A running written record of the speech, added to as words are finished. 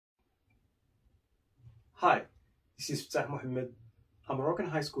Hi, this is Ftah Mohammed, a Moroccan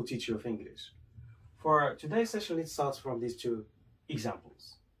high school teacher of English. For today's session, it starts from these two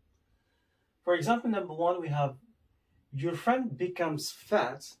examples. For example number one, we have your friend becomes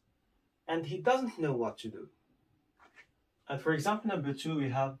fat and he doesn't know what to do. And for example number two, we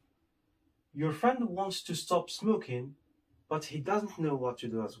have your friend wants to stop smoking, but he doesn't know what to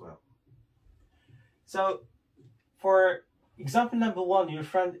do as well. So for example number one, your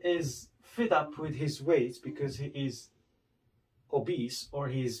friend is fed up with his weight because he is obese or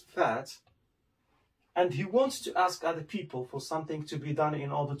he is fat, and he wants to ask other people for something to be done in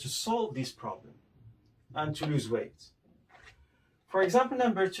order to solve this problem and to lose weight. For example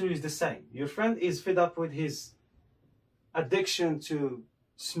number two is the same. Your friend is fed up with his addiction to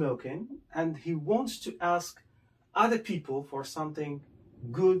smoking and he wants to ask other people for something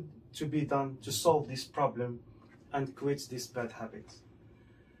good to be done to solve this problem and quit this bad habit.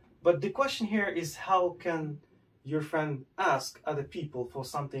 But the question here is, how can your friend ask other people for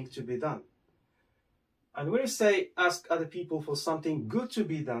something to be done? And when you say ask other people for something good to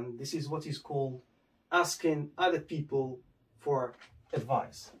be done, this is what is called asking other people for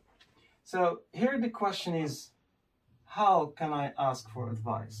advice. So here the question is, how can I ask for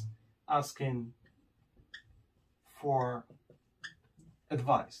advice? Asking for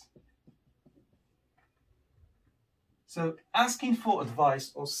advice. So asking for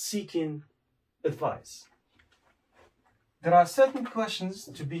advice or seeking advice. There are certain questions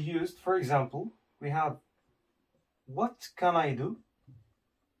to be used. For example, we have, what can I do?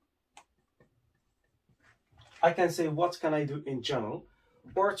 I can say, what can I do in general?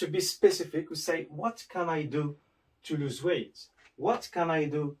 Or to be specific, we say, what can I do to lose weight? What can I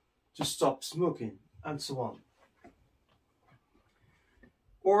do to stop smoking? And so on.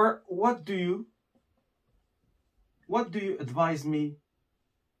 Or what do you advise me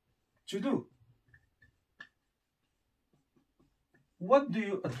to do? What do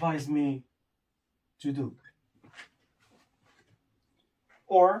you advise me to do?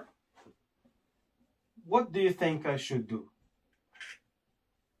 Or what do you think I should do?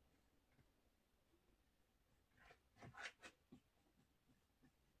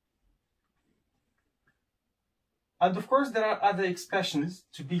 And of course, there are other expressions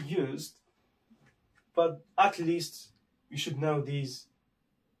to be used, but at least you should know these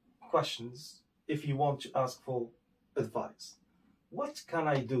questions if you want to ask for advice. What can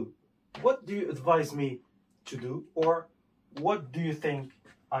I do? What do you advise me to do? Or what do you think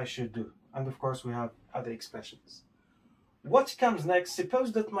I should do? And of course, we have other expressions. What comes next?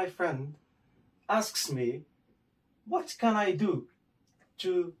 Suppose that my friend asks me, what can I do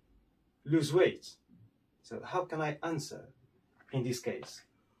to lose weight? So how can I answer in this case?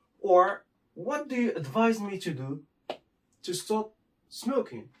 Or what do you advise me to do to stop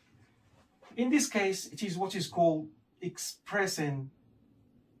smoking? In this case, it is what is called expressing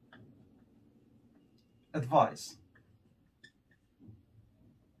advice.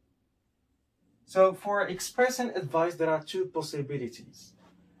 So for expressing advice, there are two possibilities.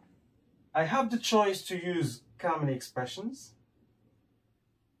 I have the choice to use common expressions.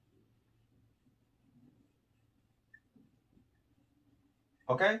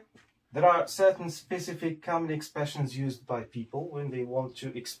 Okay? There are certain specific common expressions used by people when they want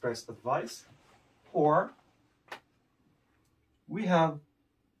to express advice. Or we have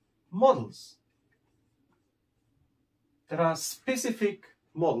models. There are specific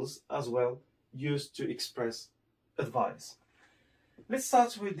models as well used to express advice. Let's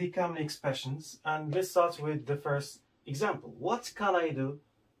start with the common expressions and let's start with the first example. What can I do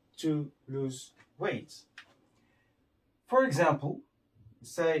to lose weight? For example,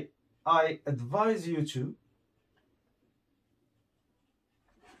 say, I advise you to,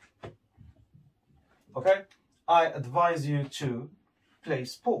 okay? I advise you to play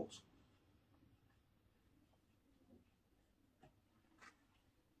sport.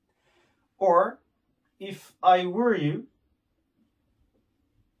 Or, if I were you,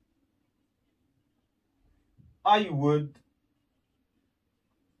 I would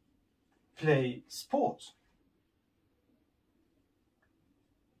play sport.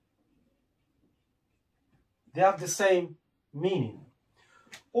 They have the same meaning.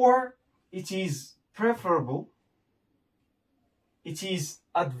 Or it is preferable, it is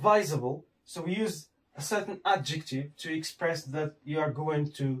advisable. So we use a certain adjective to express that you are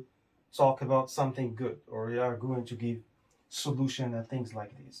going to talk about something good, or you are going to give solution and things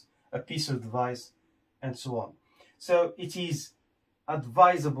like this, a piece of advice and so on. So it is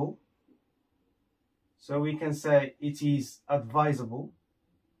advisable. So we can say it is advisable.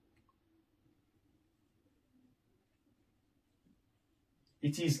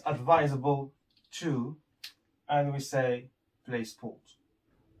 It is advisable to and we say play sport.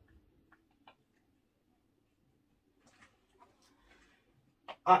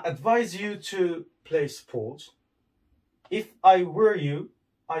 I advise you to play sport. If I were you,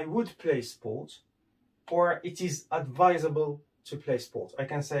 I would play sport. Or it is advisable to play sport. I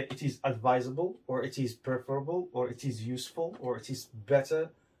can say it is advisable, or it is preferable, or it is useful, or it is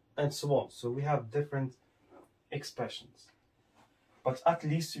better, and so on. So we have different expressions. But at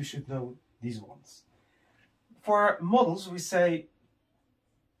least you should know these ones. For models, we say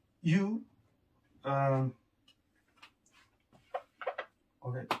you.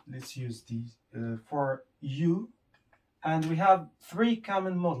 Okay, let's use these for you. And we have three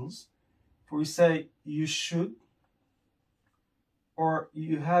common models. We say you should, or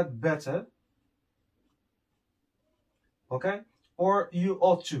you had better, okay, or you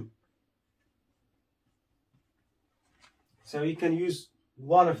ought to. So you can use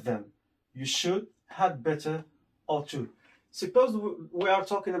one of them. You should, had better, ought to. Suppose we are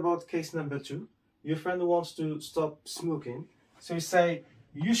talking about case number 2. Your friend wants to stop smoking. So you say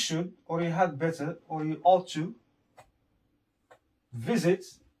you should, or you had better, or you ought to visit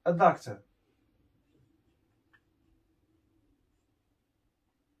a doctor.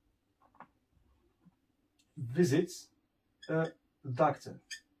 Visit a doctor.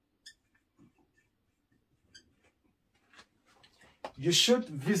 You should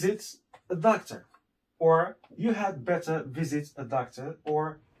visit a doctor, or you had better visit a doctor,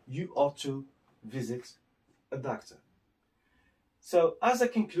 or you ought to visit a doctor. So as a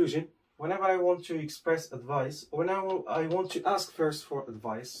conclusion, whenever I want to express advice, or whenever I want to ask first for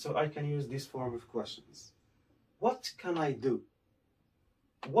advice, so I can use this form of questions. What can I do?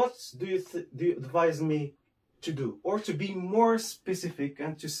 What do you advise me to do? Or to be more specific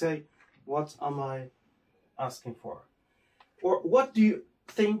and to say, what am I asking for? Or what do you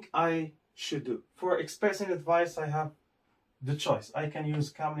think I should do? For expressing advice, I have the choice. I can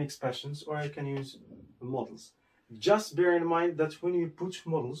use common expressions, or I can use models. Just bear in mind that when you put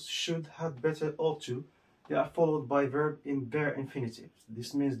models, should, had, better, ought to, they are followed by verb in bare infinitive.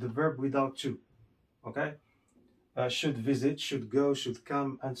 This means the verb without to. Okay? Should visit, should go, should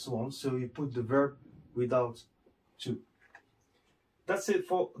come, and so on. So you put the verb without to. That's it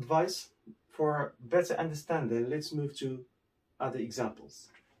for advice. For better understanding, let's move to other examples.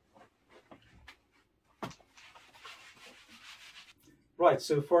 Right,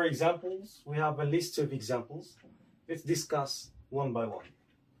 so for examples, we have a list of examples. Let's discuss one by one.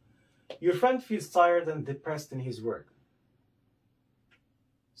 Your friend feels tired and depressed in his work.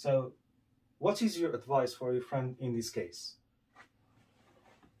 So, what is your advice for your friend in this case?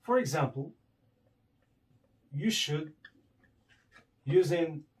 For example, you should,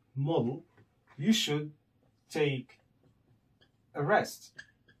 using model, you should take a rest,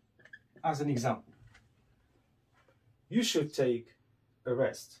 as an example. You should take a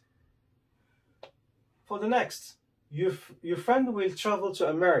rest. For the next, your friend will travel to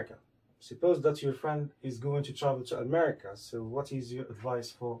America. Suppose that your friend is going to travel to America. So what is your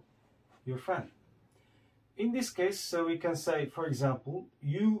advice for your friend? In this case, so we can say, for example,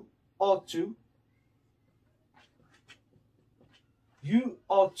 you ought to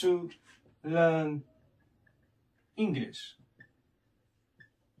learn English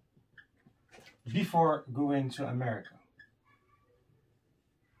before going to America.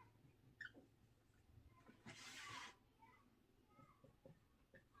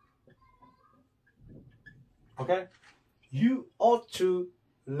 Okay? You ought to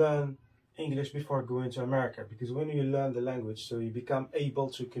learn English before going to America, because when you learn the language, so you become able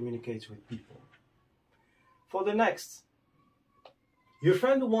to communicate with people. For the next, your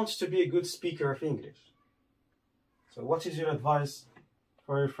friend wants to be a good speaker of English. So what is your advice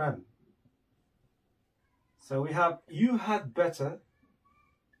for your friend? So we have, you had better.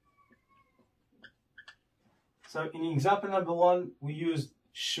 So in example number 1, we used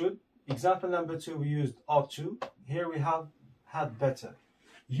should. Example number 2, we used ought to. Here we have had better.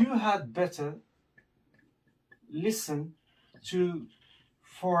 You had better listen to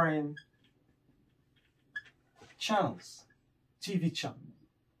foreign channels, TV channels.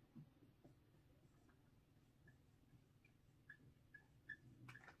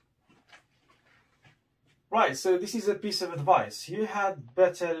 Right, so this is a piece of advice. You had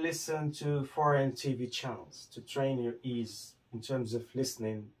better listen to foreign TV channels to train your ears in terms of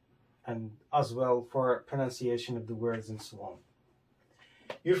listening, and as well for pronunciation of the words and so on.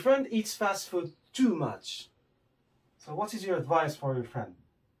 Your friend eats fast food too much. So what is your advice for your friend?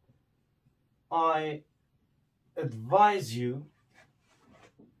 I advise you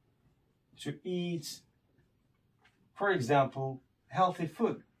to eat, for example, healthy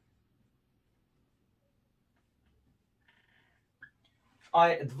food.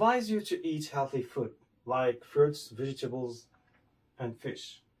 I advise you to eat healthy food like fruits, vegetables, and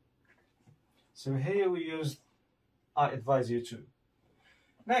fish. So here we use I advise you to.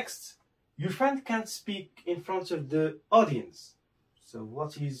 Next, your friend can't speak in front of the audience. So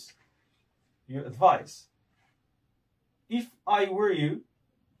what is your advice? If I were you,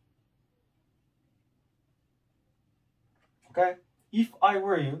 okay? If I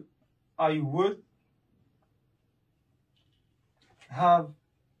were you, I would have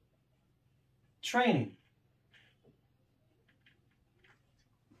training.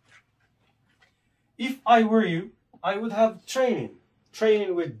 If I were you, I would have training.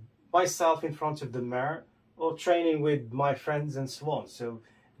 Training with myself in front of the mirror, or training with my friends and so on. So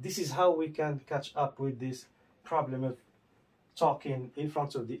this is how we can catch up with this problem of talking in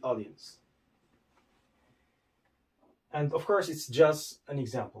front of the audience. And of course, it's just an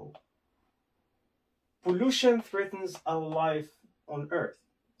example. Pollution threatens our life on Earth.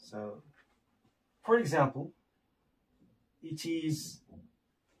 So, for example, it is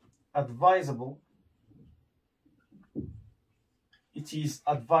advisable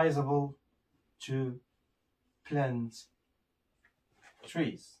to plant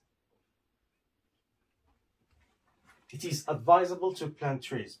trees. It is advisable to plant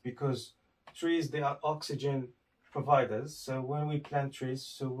trees because trees, they are oxygen providers. So when we plant trees,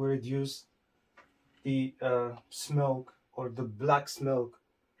 so we reduce the smoke or the black smoke,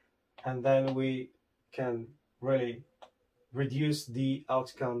 and then we can really reduce the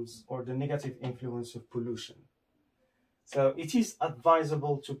outcomes or the negative influence of pollution. So it is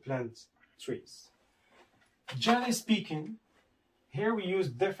advisable to plant trees. Generally speaking, here we use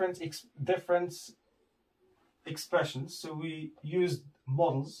different expressions. So we use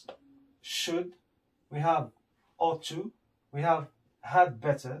models: should, we have ought to, we have had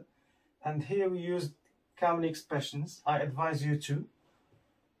better, and here we use common expressions: I advise you to,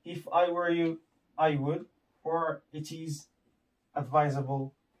 if I were you, I would, or it is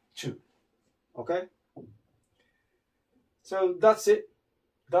advisable to. Okay? So that's it.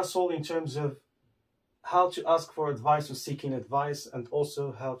 That's all in terms of how to ask for advice or seeking advice, and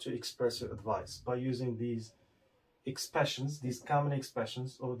also how to express your advice by using these expressions, these common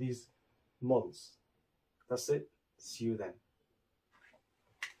expressions, or these models. That's it. See you then.